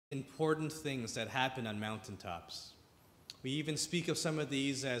important things that happen on mountaintops. We even speak of some of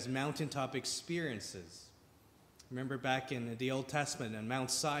these as mountaintop experiences. Remember back in the Old Testament on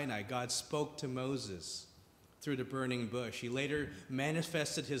Mount Sinai, God spoke to Moses through the burning bush. He later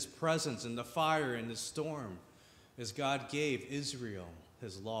manifested his presence in the fire and the storm as God gave Israel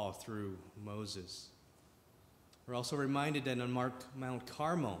his law through Moses. We're also reminded that on Mount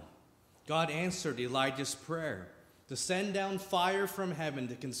Carmel, God answered Elijah's prayer to send down fire from heaven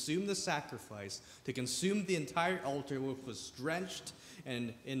to consume the sacrifice, to consume the entire altar, which was drenched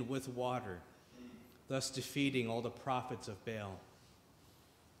and with water, thus defeating all the prophets of Baal.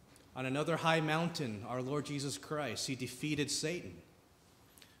 On another high mountain, our Lord Jesus Christ, he defeated Satan,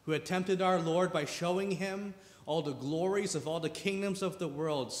 who had tempted our Lord by showing him all the glories of all the kingdoms of the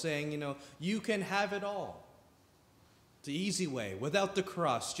world, saying, you can have it all. The easy way, without the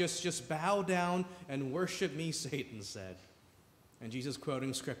cross, just bow down and worship me, Satan said. And Jesus,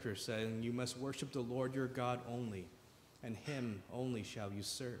 quoting scripture, saying, you must worship the Lord your God only, and him only shall you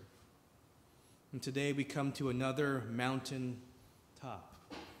serve. And today we come to another mountain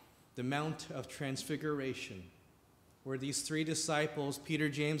top, the Mount of Transfiguration, where these three disciples, Peter,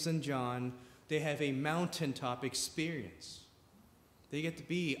 James, and John, they have a mountaintop experience. They get to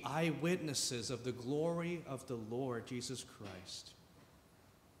be eyewitnesses of the glory of the Lord Jesus Christ.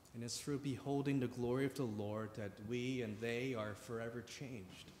 And it's through beholding the glory of the Lord that we and they are forever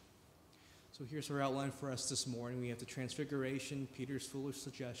changed. So here's our outline for us this morning. We have the Transfiguration, Peter's foolish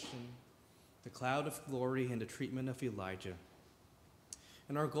suggestion, the cloud of glory, and the treatment of Elijah.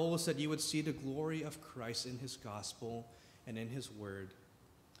 And our goal is that you would see the glory of Christ in his gospel and in his word,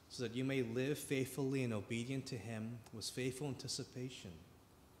 so that you may live faithfully and obedient to him with faithful anticipation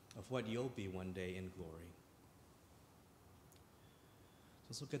of what you'll be one day in glory. So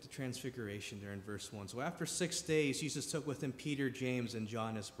let's look at the Transfiguration there in verse 1. So after 6 days, Jesus took with him Peter, James, and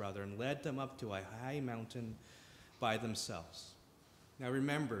John, his brother, and led them up to a high mountain by themselves. Now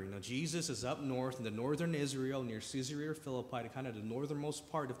remember, Jesus is up north in the northern Israel near Caesarea Philippi, kind of the northernmost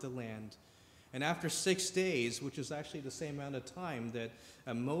part of the land. And after 6 days, which is actually the same amount of time that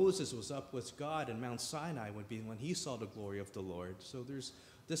Moses was up with God in Mount Sinai would be when he saw the glory of the Lord. So there's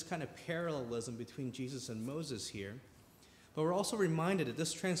this kind of parallelism between Jesus and Moses here. But we're also reminded that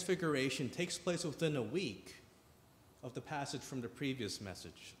this transfiguration takes place within a week of the passage from the previous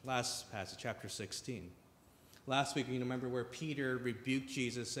message, last passage, chapter 16. Last week, you remember where Peter rebuked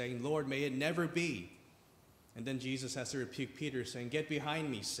Jesus, saying, Lord, may it never be. And then Jesus has to rebuke Peter, saying, get behind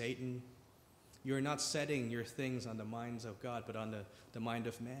me, Satan. You are not setting your things on the minds of God, but on the mind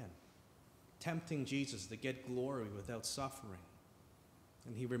of man, tempting Jesus to get glory without suffering.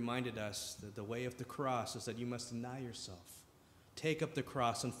 And he reminded us that the way of the cross is that you must deny yourself, take up the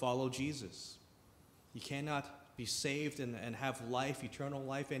cross, and follow Jesus. You cannot be saved and have life, eternal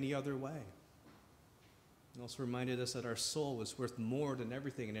life, any other way. He also reminded us that our soul is worth more than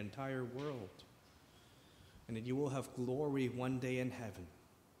everything in the entire world, and that you will have glory one day in heaven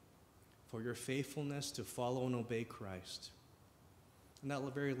for your faithfulness to follow and obey Christ. And that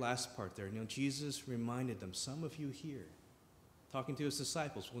very last part there, Jesus reminded them, some of you here, talking to his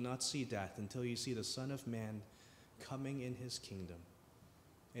disciples, will not see death until you see the Son of Man coming in his kingdom.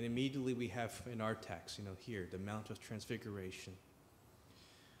 And immediately we have in our text, here, the Mount of Transfiguration.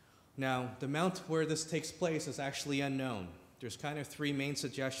 Now, the mount where this takes place is actually unknown. There's kind of three main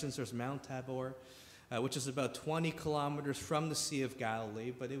suggestions. There's Mount Tabor, which is about 20 kilometers from the Sea of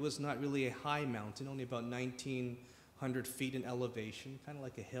Galilee, but it was not really a high mountain, only about 1,900 feet in elevation, kind of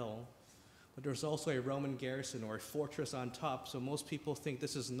like a hill. But there's also a Roman garrison or a fortress on top, so most people think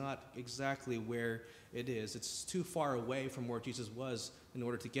this is not exactly where it is. It's too far away from where Jesus was in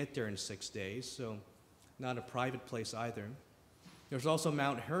order to get there in 6 days, so not a private place either. There's also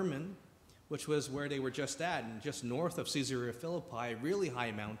Mount Hermon, which was where they were just at, and just north of Caesarea Philippi, a really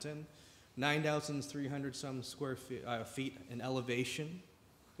high mountain, 9,300 some square feet in elevation.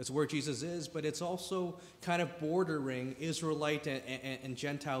 That's where Jesus is, but it's also kind of bordering Israelite and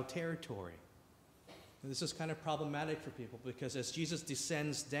Gentile territory. And this is kind of problematic for people because as Jesus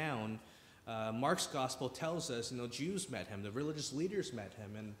descends down, Mark's gospel tells us, Jews met him, the religious leaders met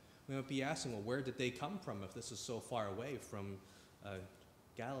him, and we might be asking, well, where did they come from if this is so far away from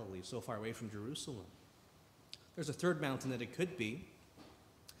Galilee, so far away from Jerusalem? There's a third mountain that it could be.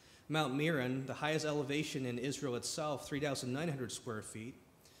 Mount Meron, the highest elevation in Israel itself, 3,900 square feet,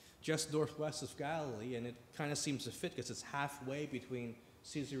 just northwest of Galilee, and it kind of seems to fit because it's halfway between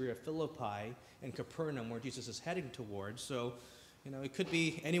Caesarea Philippi and Capernaum, where Jesus is heading towards. So, it could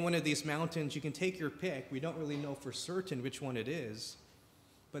be any one of these mountains. You can take your pick. We don't really know for certain which one it is,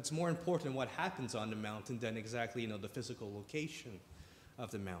 but it's more important what happens on the mountain than exactly, the physical location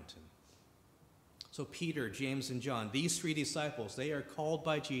of the mountain. So Peter, James, and John, these three disciples, they are called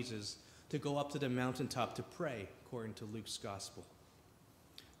by Jesus to go up to the mountaintop to pray, according to Luke's gospel.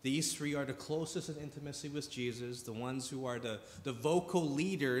 These three are the closest in intimacy with Jesus, the ones who are the vocal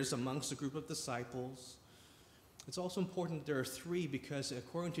leaders amongst the group of disciples. It's also important that there are three because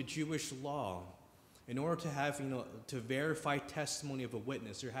according to Jewish law, in order to have, to verify testimony of a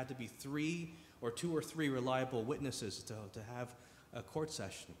witness, there had to be two or three reliable witnesses to have a court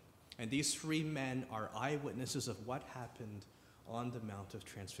session. And these three men are eyewitnesses of what happened on the Mount of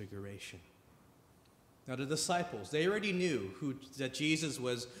Transfiguration. Now the disciples, they already knew that Jesus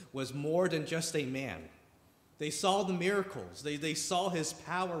was more than just a man. They saw the miracles. They saw his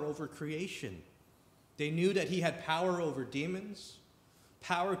power over creation. They knew that he had power over demons,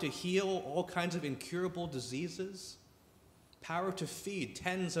 power to heal all kinds of incurable diseases, power to feed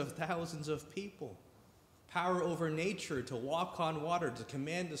tens of thousands of people, power over nature to walk on water, to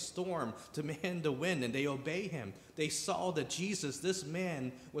command the storm, to command the wind, and they obey him. They saw that Jesus, this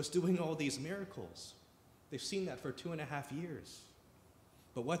man, was doing all these miracles. They've seen that for 2.5 years.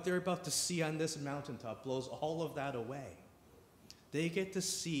 But what they're about to see on this mountaintop blows all of that away. They get to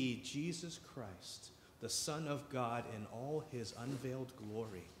see Jesus Christ, the Son of God, in all his unveiled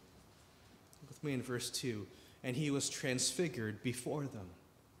glory. Look with me in verse 2. And he was transfigured before them.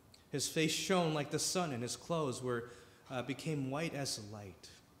 His face shone like the sun, and his clothes became white as light.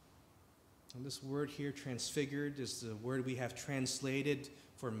 And this word here, transfigured, is the word we have translated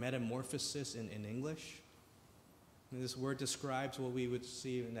for metamorphosis in English. And this word describes what we would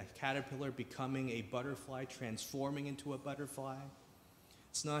see in a caterpillar becoming a butterfly, transforming into a butterfly.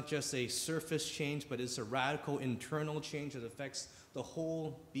 It's not just a surface change, but it's a radical internal change that affects the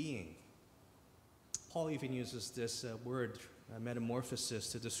whole being. Paul even uses this word,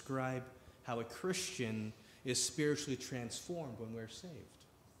 metamorphosis, to describe how a Christian is spiritually transformed when we're saved.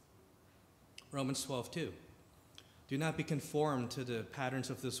 Romans 12:2. Do not be conformed to the patterns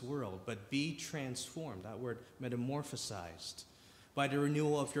of this world, but be transformed, that word metamorphosized, by the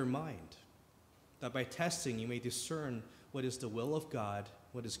renewal of your mind, that by testing you may discern what is the will of God,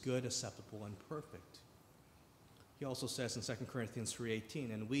 what is good, acceptable, and perfect. He also says in 2 Corinthians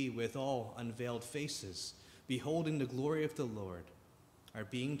 3:18, and we, with all unveiled faces, beholding the glory of the Lord, are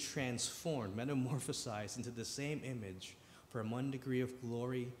being transformed, metamorphosized into the same image from one degree of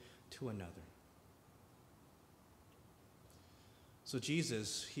glory to another. So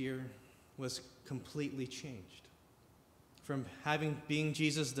Jesus here was completely changed. From being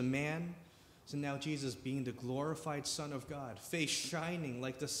Jesus the man, to now Jesus being the glorified Son of God, face shining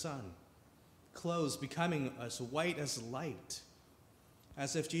like the sun, clothes becoming as white as light,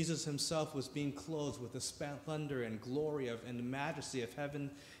 as if Jesus himself was being clothed with the splendor and glory and the majesty of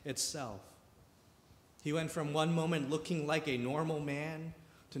heaven itself. He went from one moment looking like a normal man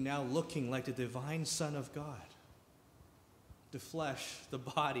to now looking like the divine Son of God. The flesh, the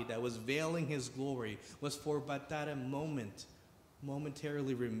body that was veiling his glory was for but that a moment,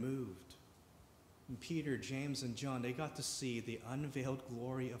 momentarily removed. And Peter, James, and John, they got to see the unveiled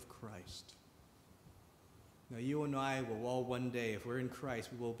glory of Christ. Now you and I will all one day, if we're in Christ,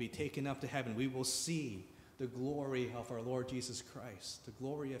 we will be taken up to heaven. We will see the glory of our Lord Jesus Christ, the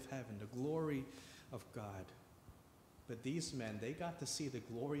glory of heaven, the glory of God. But these men, they got to see the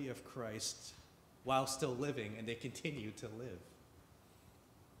glory of Christ while still living, and they continue to live.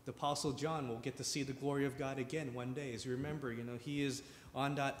 The Apostle John will get to see the glory of God again one day. As you remember, he is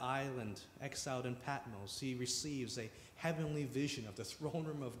on that island, exiled in Patmos. He receives a heavenly vision of the throne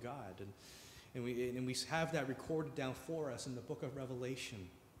room of God. And we have that recorded down for us in the book of Revelation.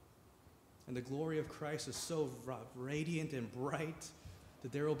 And the glory of Christ is so radiant and bright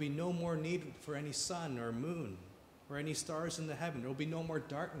that there will be no more need for any sun or moon or any stars in the heaven. There will be no more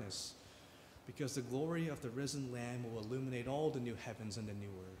darkness, because the glory of the risen Lamb will illuminate all the new heavens and the new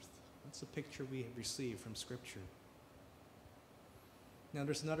earth. That's the picture we have received from Scripture. Now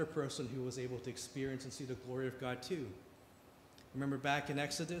there's another person who was able to experience and see the glory of God too. Remember back in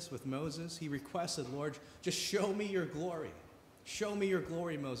Exodus with Moses, he requested, Lord, just show me your glory. Show me your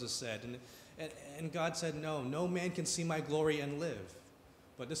glory, Moses said. And God said, no man can see my glory and live.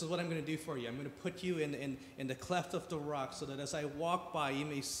 But this is what I'm going to do for you. I'm going to put you in the cleft of the rock so that as I walk by, you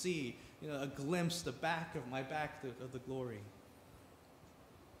may see a glimpse, the back of my back of the glory.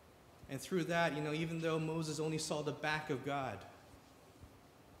 And through that, even though Moses only saw the back of God,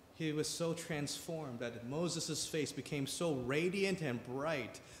 he was so transformed that Moses' face became so radiant and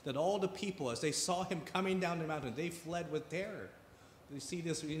bright that all the people, as they saw him coming down the mountain, they fled with terror. They see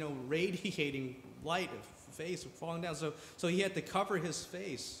this, radiating light of face falling down. So he had to cover his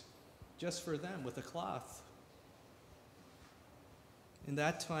face just for them with a cloth. In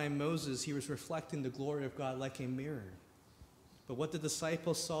that time, Moses, he was reflecting the glory of God like a mirror. But what the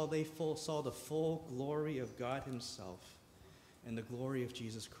disciples saw, they saw the full glory of God himself and the glory of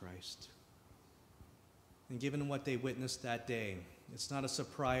Jesus Christ. And given what they witnessed that day, it's not a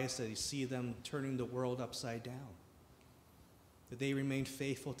surprise that you see them turning the world upside down. That they remained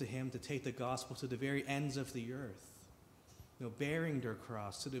faithful to him to take the gospel to the very ends of the earth, bearing their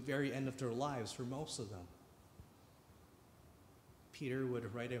cross to the very end of their lives for most of them. Peter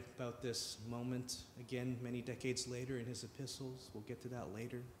would write about this moment again many decades later in his epistles. We'll get to that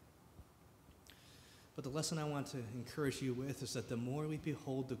later. But the lesson I want to encourage you with is that the more we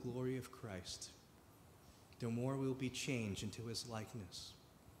behold the glory of Christ, the more we'll be changed into his likeness.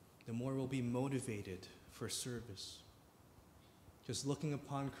 The more we'll be motivated for service. Just looking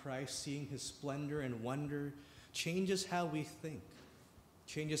upon Christ, seeing his splendor and wonder, changes how we think,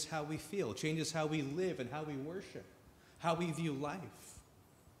 changes how we feel, changes how we live and how we worship, how we view life.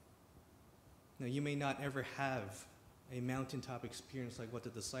 Now, you may not ever have a mountaintop experience like what the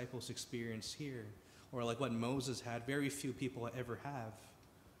disciples experienced here, or like what Moses had. Very few people ever have.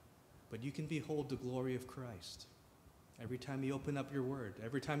 But you can behold the glory of Christ. Every time you open up your word,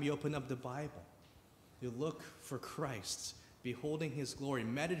 every time you open up the Bible, you look for Christ, beholding his glory,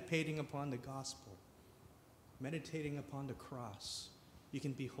 meditating upon the gospel, meditating upon the cross. You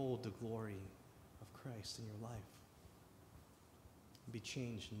can behold the glory of Christ in your life. Be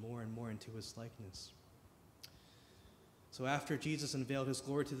changed more and more into his likeness. So after Jesus unveiled his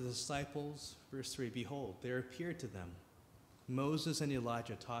glory to the disciples, verse 3, behold, there appeared to them Moses and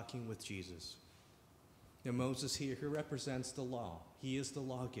Elijah talking with Jesus. Now Moses here represents the law. He is the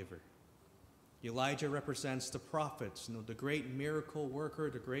lawgiver. Elijah represents the prophets, the great miracle worker,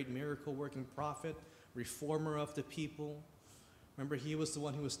 the great miracle working prophet, reformer of the people. Remember, he was the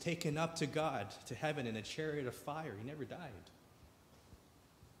one who was taken up to God, to heaven in a chariot of fire. He never died.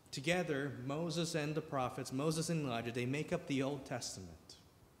 Together, Moses and the prophets, Moses and Elijah, they make up the Old Testament,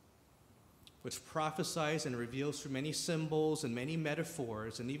 which prophesies and reveals through many symbols and many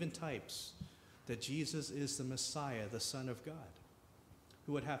metaphors and even types that Jesus is the Messiah, the Son of God,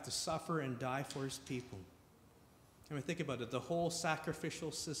 who would have to suffer and die for his people. I mean, think about it. The whole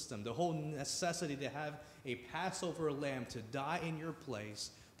sacrificial system, the whole necessity to have a Passover lamb to die in your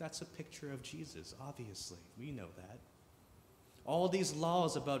place, that's a picture of Jesus, obviously. We know that. All these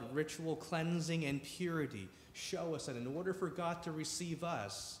laws about ritual cleansing and purity show us that in order for God to receive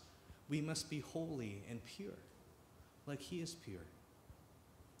us, we must be holy and pure, like he is pure.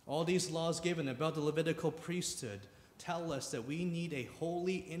 All these laws given about the Levitical priesthood tell us that we need a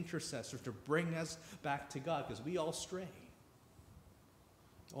holy intercessor to bring us back to God, because we all stray.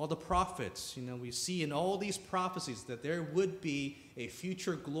 All the prophets, we see in all these prophecies that there would be a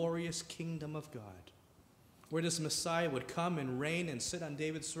future glorious kingdom of God, where this Messiah would come and reign and sit on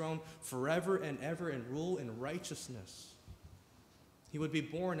David's throne forever and ever and rule in righteousness. He would be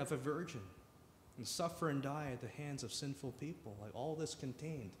born of a virgin and suffer and die at the hands of sinful people, like all this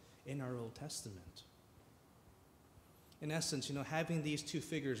contained in our Old Testament. In essence, having these two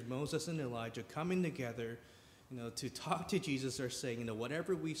figures, Moses and Elijah, coming together, to talk to Jesus, are saying,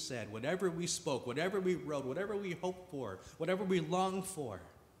 whatever we said, whatever we spoke, whatever we wrote, whatever we hoped for, whatever we longed for,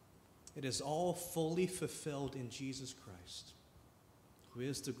 it is all fully fulfilled in Jesus Christ, who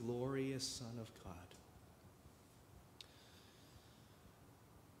is the glorious Son of God.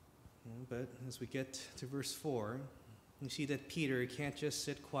 But as we get to verse 4, you see that Peter can't just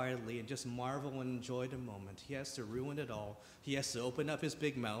sit quietly and just marvel and enjoy the moment. He has to ruin it all. He has to open up his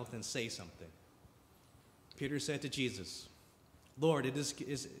big mouth and say something. Peter said to Jesus, "Lord,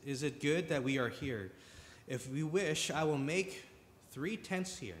 is it good that we are here? If we wish, I will make 3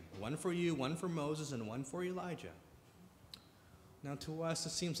 tents here, one for you, one for Moses, and one for Elijah." Now to us,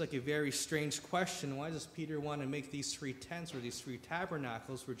 it seems like a very strange question. Why does Peter want to make these 3 tents or these 3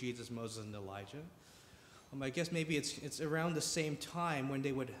 tabernacles for Jesus, Moses, and Elijah? I guess maybe it's around the same time when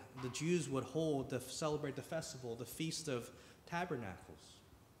the Jews would celebrate the festival, the Feast of Tabernacles.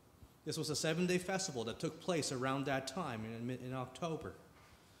 This was a 7-day festival that took place around that time in October.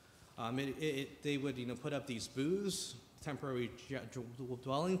 They would put up these booths, temporary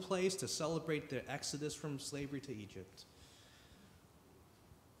dwelling place, to celebrate the exodus from slavery to Egypt,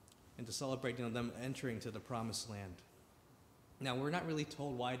 and to celebrate them entering to the promised land. Now, we're not really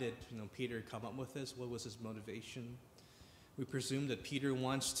told why did Peter come up with this. What was his motivation? We presume that Peter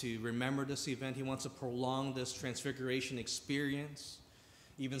wants to remember this event. He wants to prolong this transfiguration experience,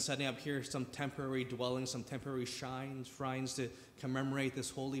 even setting up here some temporary dwellings, some temporary shrines to commemorate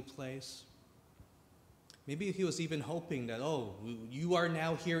this holy place. Maybe he was even hoping that, oh, you are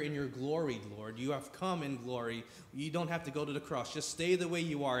now here in your glory, Lord. You have come in glory. You don't have to go to the cross. Just stay the way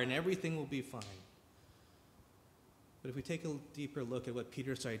you are and everything will be fine. But if we take a deeper look at what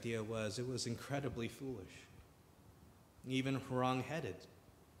Peter's idea was, it was incredibly foolish, even wrong-headed.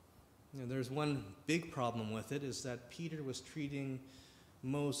 There's one big problem with it, is that Peter was treating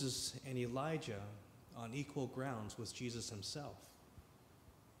Moses and Elijah on equal grounds with Jesus himself.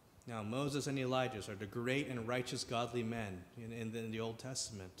 Now, Moses and Elijah are the great and righteous godly men in the Old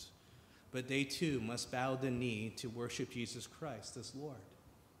Testament, but they too must bow the knee to worship Jesus Christ as Lord.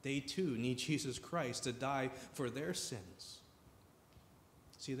 They too need Jesus Christ to die for their sins.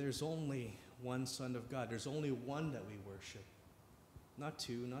 See, there's only one Son of God. There's only one that we worship. Not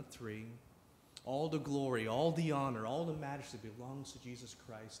two, not three. All the glory, all the honor, all the majesty belongs to Jesus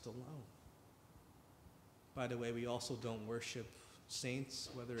Christ alone. By the way, we also don't worship saints,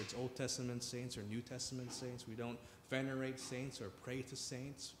 whether it's Old Testament saints or New Testament saints. We don't venerate saints or pray to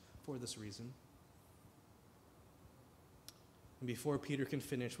saints for this reason. And before Peter can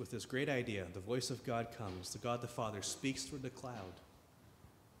finish with this great idea, the voice of God comes. The God the Father speaks through the cloud.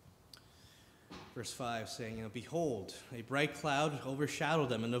 Verse 5 saying, behold, a bright cloud overshadowed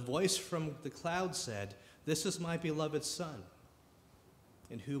them, and a voice from the cloud said, this is my beloved Son,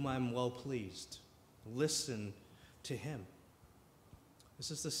 in whom I am well pleased. Listen to him. This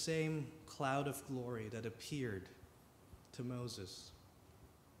is the same cloud of glory that appeared to Moses,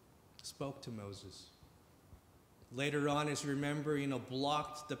 spoke to Moses. Later on, as you remember,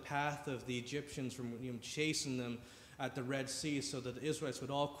 blocked the path of the Egyptians from chasing them at the Red Sea so that the Israelites would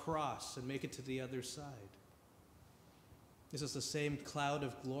all cross and make it to the other side. This is the same cloud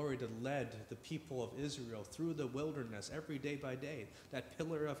of glory that led the people of Israel through the wilderness every day by day, that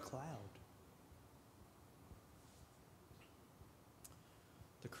pillar of cloud.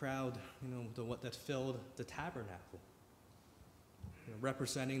 The crowd, that filled the tabernacle,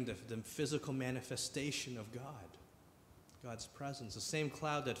 representing the physical manifestation of God. God's presence, the same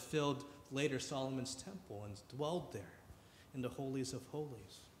cloud that filled later Solomon's temple and dwelled there in the holies of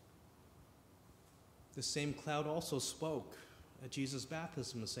holies. The same cloud also spoke at Jesus'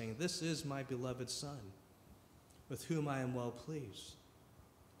 baptism, saying, this is my beloved Son, with whom I am well pleased.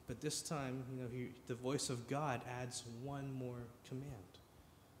 But this time, the voice of God adds one more command.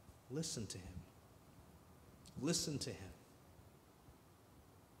 Listen to him. Listen to him.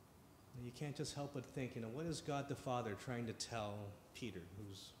 You can't just help but think, what is God the Father trying to tell Peter,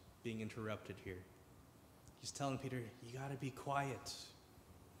 who's being interrupted here? He's telling Peter, you got to be quiet.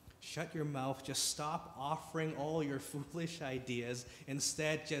 Shut your mouth. Just stop offering all your foolish ideas.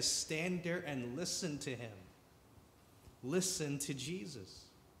 Instead, just stand there and listen to him. Listen to Jesus.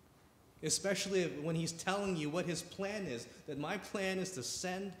 Especially when he's telling you what his plan is, that my plan is to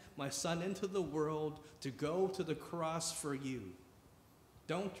send my Son into the world to go to the cross for you.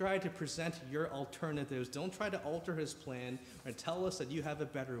 Don't try to present your alternatives. Don't try to alter his plan or tell us that you have a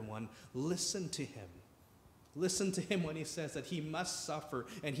better one. Listen to him. Listen to him when he says that he must suffer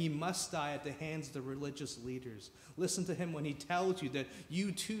and he must die at the hands of the religious leaders. Listen to him when he tells you that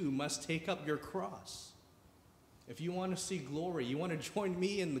you too must take up your cross. If you want to see glory, you want to join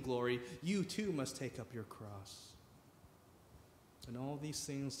me in the glory, you too must take up your cross. And all these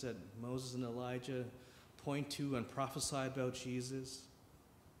things that Moses and Elijah point to and prophesy about Jesus,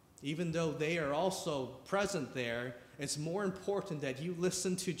 even though they are also present there, it's more important that you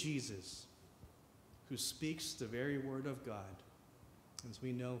listen to Jesus, who speaks the very word of God. As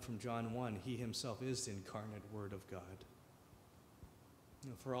we know from John 1, he himself is the incarnate word of God.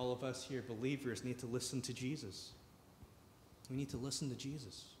 For all of us here, believers need to listen to Jesus. We need to listen to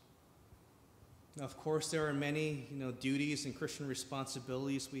Jesus. Now, of course, there are many, duties and Christian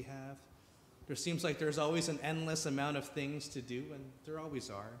responsibilities we have. There seems like there's always an endless amount of things to do, and there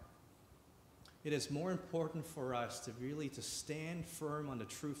always are. It is more important for us to stand firm on the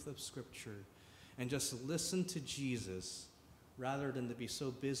truth of Scripture and just listen to Jesus rather than to be so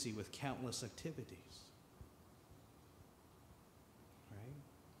busy with countless activities. Right?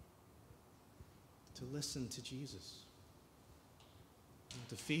 To listen to Jesus.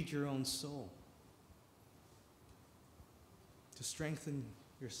 To feed your own soul. To strengthen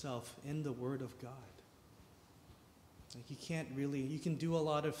yourself in the Word of God. You can do a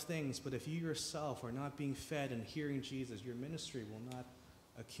lot of things, but if you yourself are not being fed and hearing Jesus, your ministry will not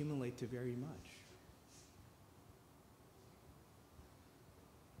accumulate to very much.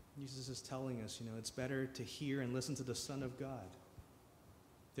 Jesus is telling us, it's better to hear and listen to the Son of God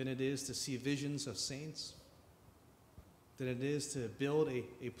than it is to see visions of saints, than it is to build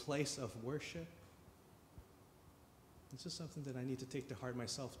a place of worship. This is something that I need to take to heart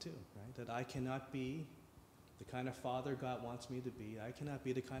myself too, right? That I cannot be the kind of father God wants me to be. I cannot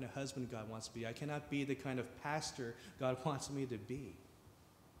be the kind of husband God wants to be. I cannot be the kind of pastor God wants me to be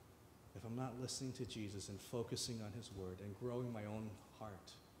if I'm not listening to Jesus and focusing on his word and growing my own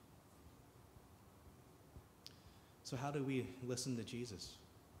heart. So how do we listen to Jesus?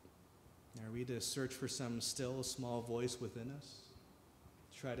 Are we to search for some still small voice within us?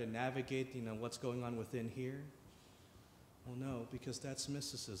 Try to navigate, what's going on within here? Well, no, because that's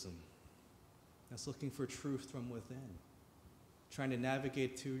mysticism. That's looking for truth from within. Trying to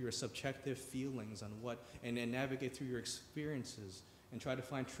navigate through your subjective feelings on and navigate through your experiences and try to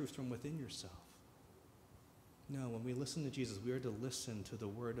find truth from within yourself. No, when we listen to Jesus, we are to listen to the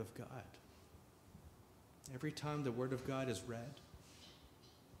Word of God. Every time the Word of God is read,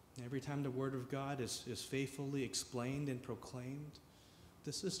 every time the Word of God is faithfully explained and proclaimed,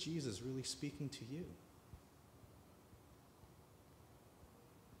 this is Jesus really speaking to you.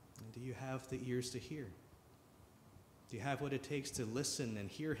 And do you have the ears to hear? Do you have what it takes to listen and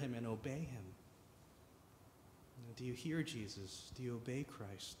hear him and obey him? Do you hear Jesus? Do you obey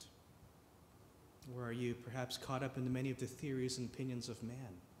Christ? Or are you perhaps caught up in many of the theories and opinions of man?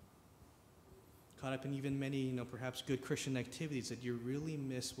 Caught up in even many, perhaps good Christian activities that you really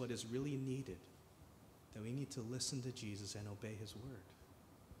miss what is really needed, that we need to listen to Jesus and obey his word.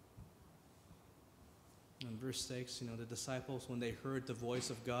 In verse 6, the disciples, when they heard the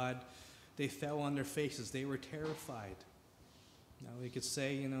voice of God, they fell on their faces. They were terrified. Now, we could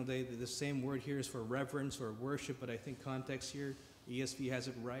say, the same word here is for reverence or worship, but I think context here, ESV has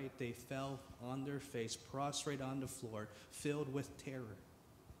it right. They fell on their face, prostrate on the floor, filled with terror.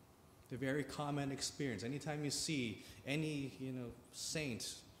 The very common experience. Anytime you see any,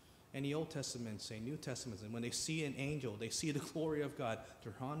 saint, any Old Testament saint, New Testament saint, when they see an angel, they see the glory of God,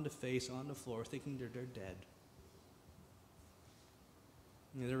 they're on the face, on the floor, thinking they're dead.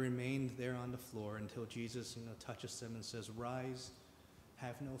 And they remained there on the floor until Jesus, touches them and says, "Rise,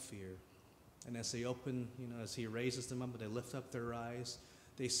 have no fear." And as they open, as he raises them up and they lift up their eyes,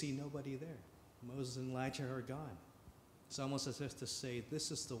 they see nobody there. Moses and Elijah are gone. It's almost as if to say,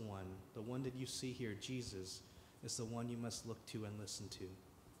 this is the one that you see here, Jesus, is the one you must look to and listen to.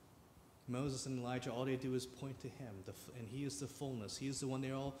 Moses and Elijah, all they do is point to him, and he is the fullness. He is the one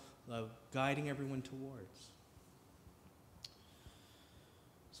they're all guiding everyone towards.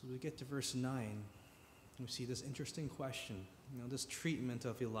 So we get to verse 9. We see this interesting question, this treatment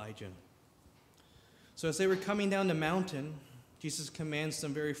of Elijah. So as they were coming down the mountain, Jesus commands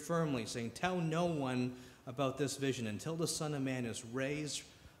them very firmly, saying, "Tell no one about this vision until the Son of Man is raised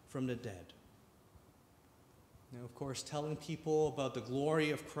from the dead." Now, of course, telling people about the glory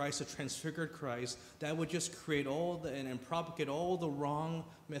of Christ, the transfigured Christ, that would just create and propagate all the wrong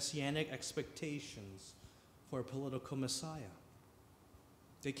messianic expectations for a political Messiah.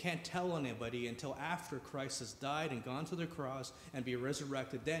 They can't tell anybody until after Christ has died and gone to the cross and be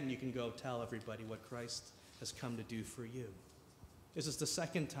resurrected. Then you can go tell everybody what Christ has come to do for you. This is the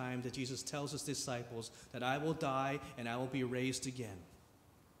second time that Jesus tells his disciples that I will die and I will be raised again.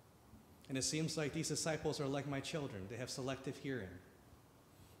 And it seems like these disciples are like my children. They have selective hearing.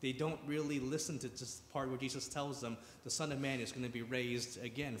 They don't really listen to this part where Jesus tells them the Son of Man is going to be raised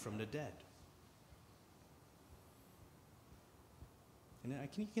again from the dead. And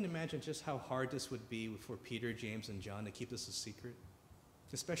you can imagine just how hard this would be for Peter, James, and John to keep this a secret.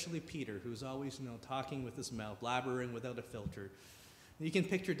 Especially Peter, who's always, talking with his mouth, blabbering without a filter. And you can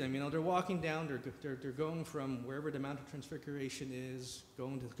picture them, they're walking down, they're going from wherever the Mount of Transfiguration is,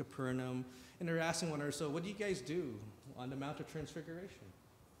 going to Capernaum, and they're asking one another, "So what do you guys do on the Mount of Transfiguration?"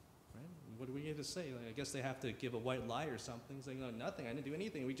 Right? What do we have to say? I guess they have to give a white lie or something, saying, "No, nothing, I didn't do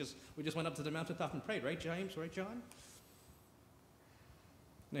anything. We just went up to the mountaintop and prayed," right, James? Right, John?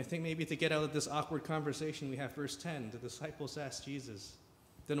 And I think maybe to get out of this awkward conversation, we have verse 10. The disciples asked Jesus,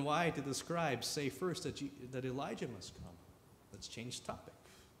 "Then why did the scribes say first that Elijah must come?" Let's change topic.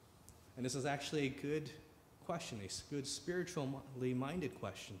 And this is actually a good question, a good spiritually minded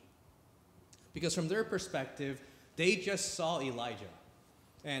question. Because from their perspective, they just saw Elijah.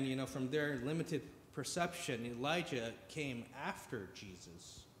 And, from their limited perception, Elijah came after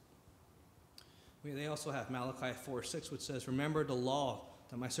Jesus. They also have Malachi 4:6, which says, "Remember the law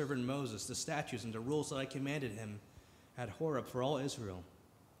that my servant Moses, the statutes and the rules that I commanded him at Horeb for all Israel.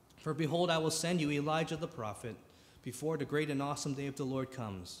 For behold, I will send you Elijah the prophet before the great and awesome day of the Lord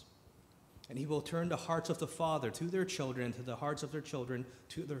comes. And he will turn the hearts of the father to their children, and to the hearts of their children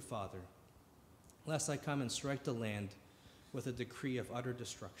to their father, lest I come and strike the land with a decree of utter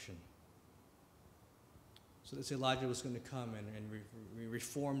destruction." So this Elijah was going to come and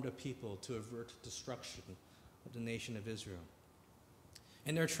reform the people to avert destruction of the nation of Israel.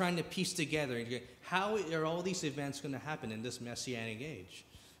 And they're trying to piece together, how are all these events going to happen in this Messianic age?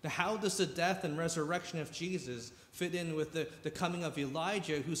 Now, how does the death and resurrection of Jesus fit in with the coming of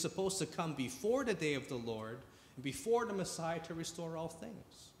Elijah, who's supposed to come before the day of the Lord, and before the Messiah to restore all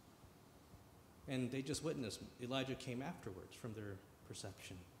things? And they just witnessed Elijah came afterwards from their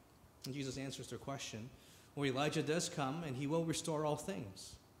perception. And Jesus answers their question. Well, Elijah does come, and he will restore all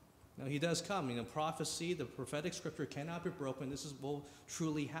things. Now, he does come. Prophecy, the prophetic scripture cannot be broken. This will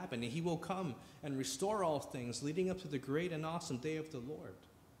truly happen. And he will come and restore all things, leading up to the great and awesome day of the Lord.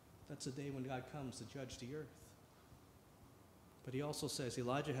 That's the day when God comes to judge the earth. But he also says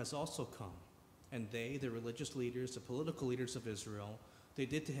Elijah has also come. And they, the religious leaders, the political leaders of Israel, they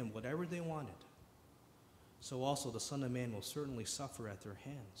did to him whatever they wanted. So also the Son of Man will certainly suffer at their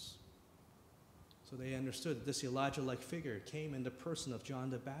hands. So they understood that this Elijah-like figure came in the person of John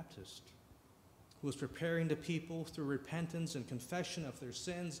the Baptist, who was preparing the people through repentance and confession of their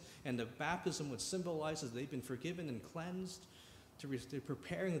sins, and the baptism would symbolize that they've been forgiven and cleansed. They're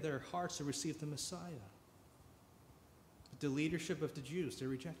preparing their hearts to receive the Messiah. But the leadership of the Jews, they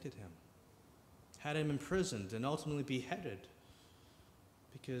rejected him, had him imprisoned, and ultimately beheaded,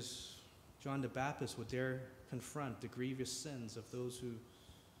 because John the Baptist would dare confront the grievous sins of those who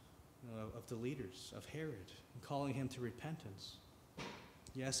of the leaders of Herod, and calling him to repentance.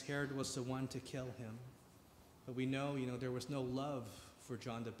 Yes, Herod was the one to kill him, but we know, there was no love for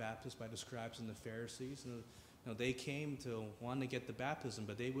John the Baptist by the scribes and the Pharisees. They came to want to get the baptism,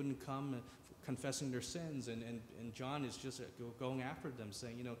 but they wouldn't come confessing their sins, and John is just going after them,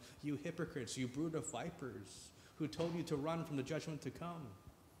 saying, you hypocrites, you brood of vipers, who told you to run from the judgment to come.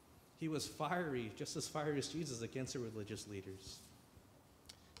 He was fiery, just as fiery as Jesus, against the religious leaders.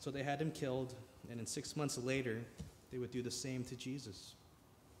 So they had him killed, and then 6 months later, they would do the same to Jesus.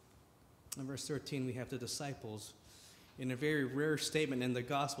 In verse 13, we have the disciples. In a very rare statement in the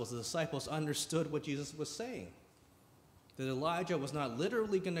Gospels, the disciples understood what Jesus was saying. That Elijah was not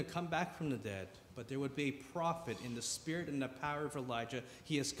literally going to come back from the dead, but there would be a prophet in the spirit and the power of Elijah.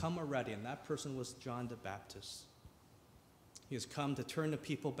 He has come already, and that person was John the Baptist. He has come to turn the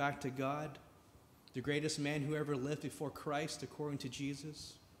people back to God, the greatest man who ever lived before Christ, according to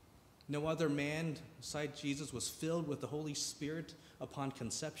Jesus. No other man besides Jesus was filled with the Holy Spirit upon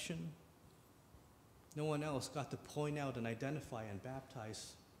conception. No one else got to point out and identify and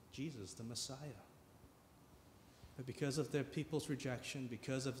baptize Jesus, the Messiah. But because of the people's rejection,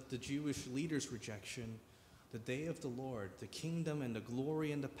 because of the Jewish leaders' rejection, the day of the Lord, the kingdom and the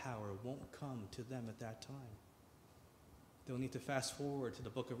glory and the power won't come to them at that time. They'll need to fast forward to the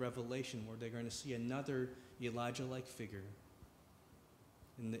book of Revelation, where they're going to see another Elijah-like figure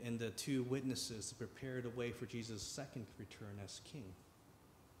and the two witnesses to prepare the way for Jesus' second return as king.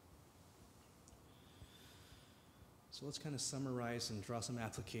 So let's kind of summarize and draw some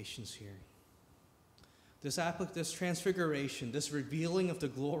applications here. This transfiguration, this revealing of the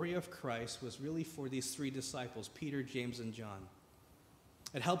glory of Christ was really for these three disciples, Peter, James, and John.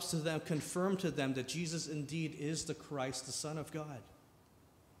 It helps to them confirm to them that Jesus indeed is the Christ, the Son of God.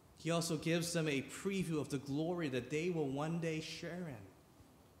 He also gives them a preview of the glory that they will one day share in.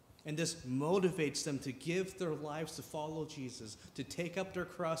 And this motivates them to give their lives to follow Jesus, to take up their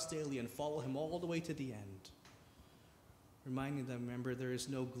cross daily and follow him all the way to the end. Reminding them, remember, there is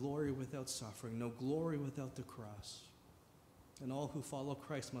no glory without suffering, no glory without the cross. And all who follow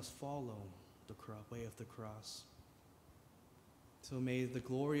Christ must follow the way of the cross. So may the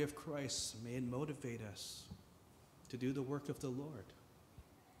glory of Christ, may it motivate us to do the work of the Lord,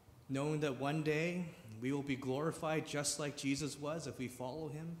 knowing that one day we will be glorified just like Jesus was if we follow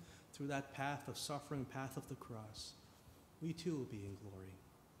him through that path of suffering, path of the cross. We too will be in glory.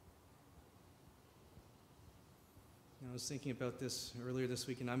 I was thinking about this earlier this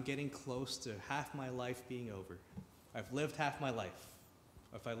week, and I'm getting close to half my life being over. I've lived half my life,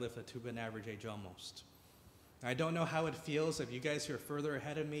 if I live to an average age almost. I don't know how it feels if you guys who are further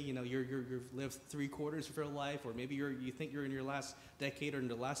ahead of me, you've lived 3/4 of your life, or maybe you think you're in your last decade or in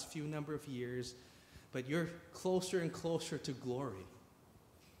the last few number of years, but you're closer and closer to glory.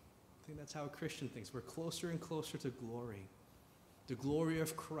 I think that's how a Christian thinks. We're closer and closer to glory. The glory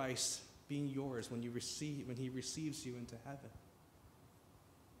of Christ being yours when he receives you into heaven.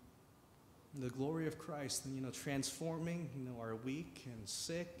 The glory of Christ, transforming, our weak and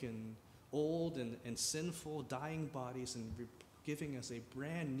sick and old and sinful, dying bodies, and giving us a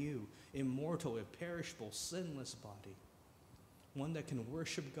brand new, immortal, imperishable, sinless body. One that can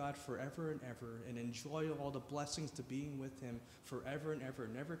worship God forever and ever and enjoy all the blessings to being with him forever and ever,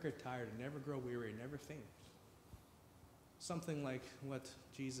 never get tired, and never grow weary, and never faint. Something like what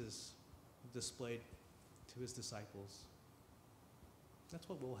Jesus displayed to his disciples. That's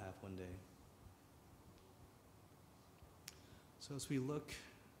what we'll have one day. So as we look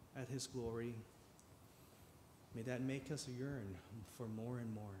at his glory, may that make us yearn for more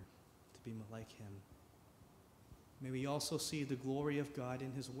and more to be like him. May we also see the glory of God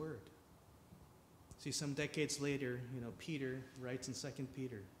in his word. See, some decades later, Peter writes in 2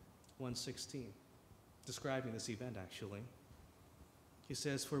 Peter 1:16, describing this event actually. He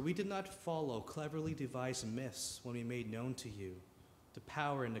says, "For we did not follow cleverly devised myths when we made known to you the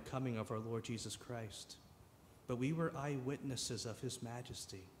power and the coming of our Lord Jesus Christ, but we were eyewitnesses of his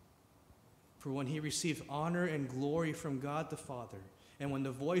majesty. For when he received honor and glory from God the Father, and when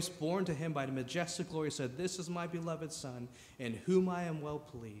the voice borne to him by the majestic glory said, 'This is my beloved Son, in whom I am well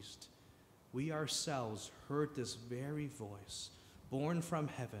pleased,' we ourselves heard this very voice, borne from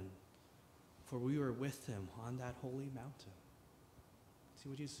heaven, for we were with him on that holy mountain." See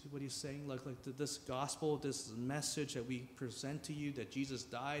what he's saying? Like this gospel, this message that we present to you, that Jesus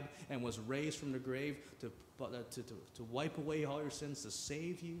died and was raised from the grave to wipe away all your sins, to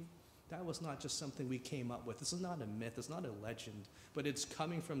save you. That was not just something we came up with. This is not a myth. It's not a legend. But it's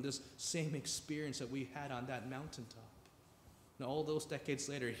coming from this same experience that we had on that mountaintop. Now, all those decades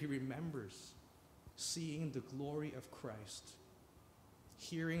later, he remembers seeing the glory of Christ,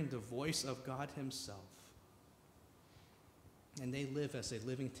 hearing the voice of God himself. And they live as a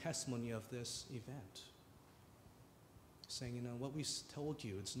living testimony of this event, saying, what we told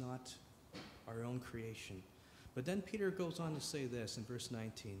you, it's not our own creation. But then Peter goes on to say this in verse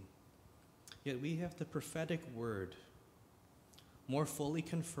 19, "Yet we have the prophetic word, more fully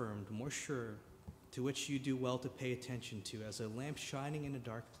confirmed, more sure, to which you do well to pay attention to, as a lamp shining in a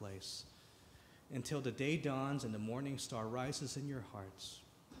dark place, until the day dawns and the morning star rises in your hearts.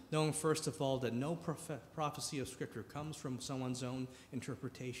 Knowing first of all that no prophecy of Scripture comes from someone's own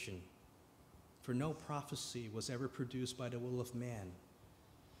interpretation. For no prophecy was ever produced by the will of man,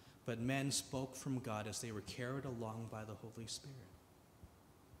 but men spoke from God as they were carried along by the Holy Spirit."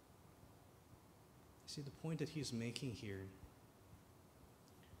 See, the point that he's making here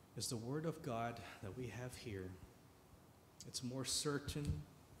is the word of God that we have here. It's more certain,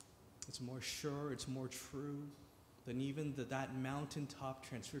 it's more sure, it's more true than even that mountaintop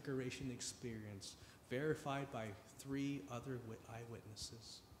transfiguration experience, verified by 3 other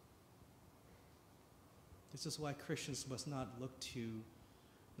eyewitnesses. This is why Christians must not look to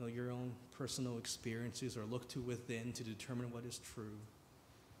your own personal experiences or look to within to determine what is true.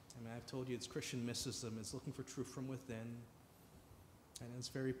 I've told you, it's Christian mysticism. It's looking for truth from within. And it's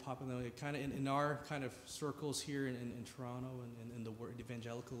very popular. Kind of in our kind of circles here in Toronto and in the word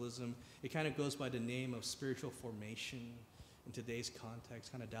evangelicalism, it kind of goes by the name of spiritual formation in today's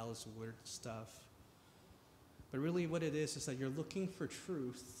context, kind of Dallas Willard stuff. But really what it is that you're looking for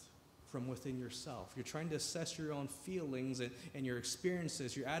truth from within yourself. You're trying to assess your own feelings and your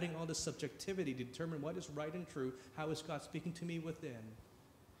experiences. You're adding all this subjectivity to determine what is right and true. How is God speaking to me within?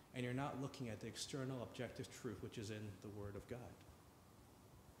 And you're not looking at the external objective truth, which is in the Word of God.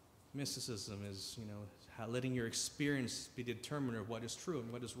 Mysticism is, letting your experience be the determiner of what is true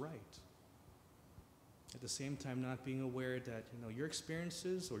and what is right. At the same time, not being aware that, your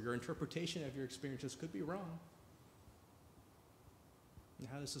experiences or your interpretation of your experiences could be wrong. And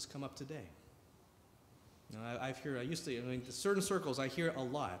how does this come up today? In certain circles, I hear a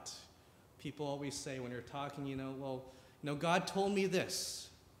lot. People always say when they're talking, God told me this,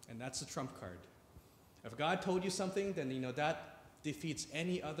 and that's the trump card. If God told you something, then, that defeats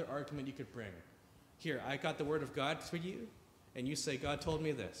any other argument you could bring. Here, I got the word of God for you, and you say, God told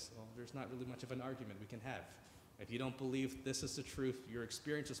me this. Well, there's not really much of an argument we can have. If you don't believe this is the truth, your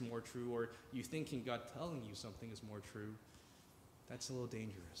experience is more true, or you thinking God telling you something is more true, that's a little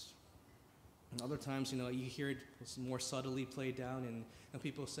dangerous. And other times, you hear it more subtly played down, and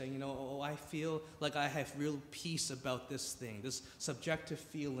people saying, I feel like I have real peace about this thing. This subjective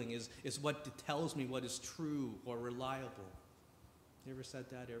feeling is what tells me what is true or reliable. You ever said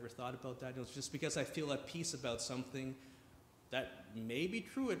that? You ever thought about that? It's just because I feel at peace about something that may be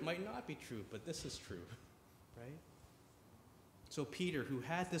true, it might not be true, but this is true, right? So Peter, who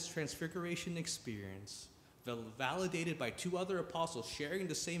had this transfiguration experience, validated by 2 other apostles sharing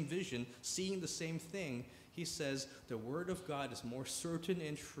the same vision, seeing the same thing, he says the word of God is more certain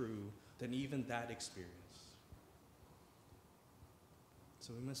and true than even that experience.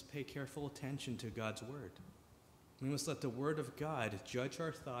 So we must pay careful attention to God's word. We must let the word of God judge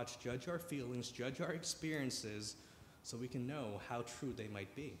our thoughts, judge our feelings, judge our experiences, so we can know how true they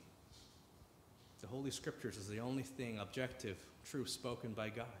might be. The Holy Scriptures is the only thing objective, truth spoken by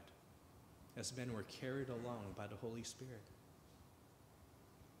God, as men were carried along by the Holy Spirit.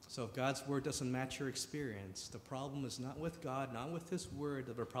 So if God's word doesn't match your experience, the problem is not with God, not with his word,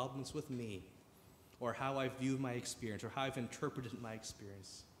 the problem is with me, or how I view my experience, or how I've interpreted my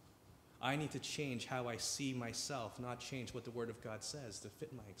experience. I need to change how I see myself, not change what the word of God says to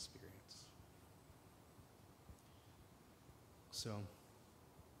fit my experience. So,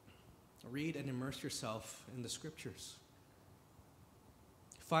 read and immerse yourself in the scriptures.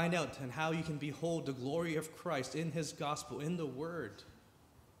 Find out and how you can behold the glory of Christ in his gospel, in the word.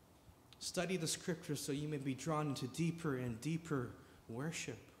 Study the scriptures so you may be drawn into deeper and deeper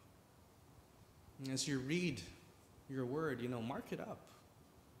worship. And as you read your word, mark it up.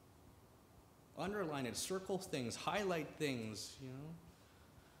 Underline it, circle things, highlight things,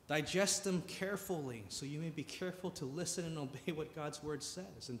 Digest them carefully so you may be careful to listen and obey what God's word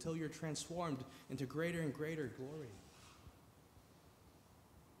says until you're transformed into greater and greater glory.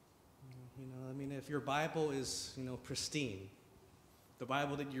 If your Bible is, pristine, the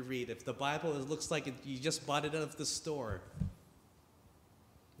Bible that you read, if the Bible looks like you just bought it out of the store,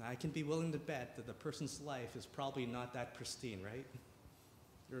 I can be willing to bet that the person's life is probably not that pristine, right?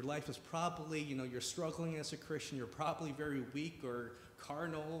 Your life is probably, you're struggling as a Christian, you're probably very weak or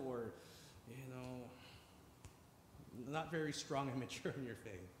carnal or, not very strong and mature in your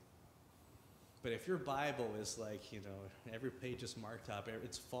faith. But if your Bible is like, every page is marked up,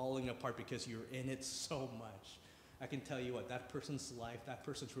 it's falling apart because you're in it so much, I can tell you what, that person's life, that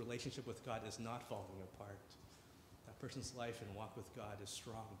person's relationship with God is not falling apart. That person's life and walk with God is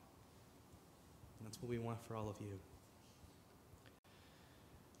strong. And that's what we want for all of you.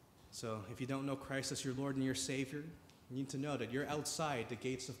 So if you don't know Christ as your Lord and your Savior, you need to know that you're outside the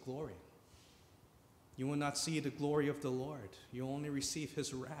gates of glory. You will not see the glory of the Lord. You only receive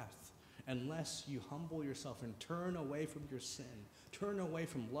his wrath unless you humble yourself and turn away from your sin. Turn away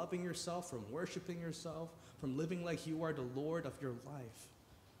from loving yourself, from worshiping yourself, from living like you are the Lord of your life.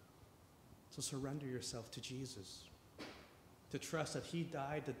 So surrender yourself to Jesus. To trust that he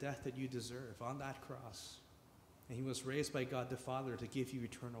died the death that you deserve on that cross. And he was raised by God the Father to give you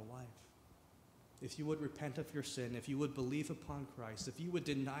eternal life. If you would repent of your sin, if you would believe upon Christ, if you would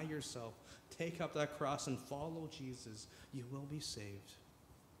deny yourself, take up that cross and follow Jesus, you will be saved.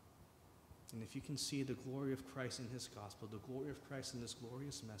 And if you can see the glory of Christ in his gospel, the glory of Christ in this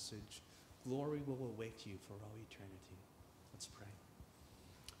glorious message, glory will await you for all eternity. Let's pray.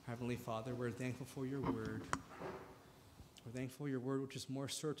 Heavenly Father, we're thankful for your word. We're thankful for your word, which is more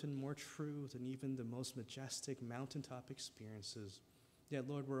certain, more true than even the most majestic mountaintop experiences. Yet,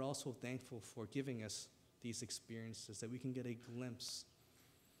 Lord, we're also thankful for giving us these experiences, that we can get a glimpse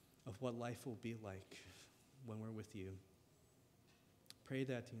of what life will be like when we're with you. Pray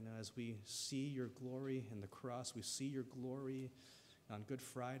that, as we see your glory in the cross, we see your glory on Good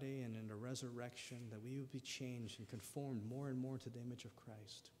Friday and in the resurrection, that we would be changed and conformed more and more to the image of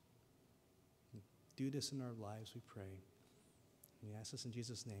Christ. Do this in our lives, we pray. We ask this in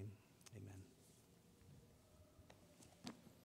Jesus' name. Amen.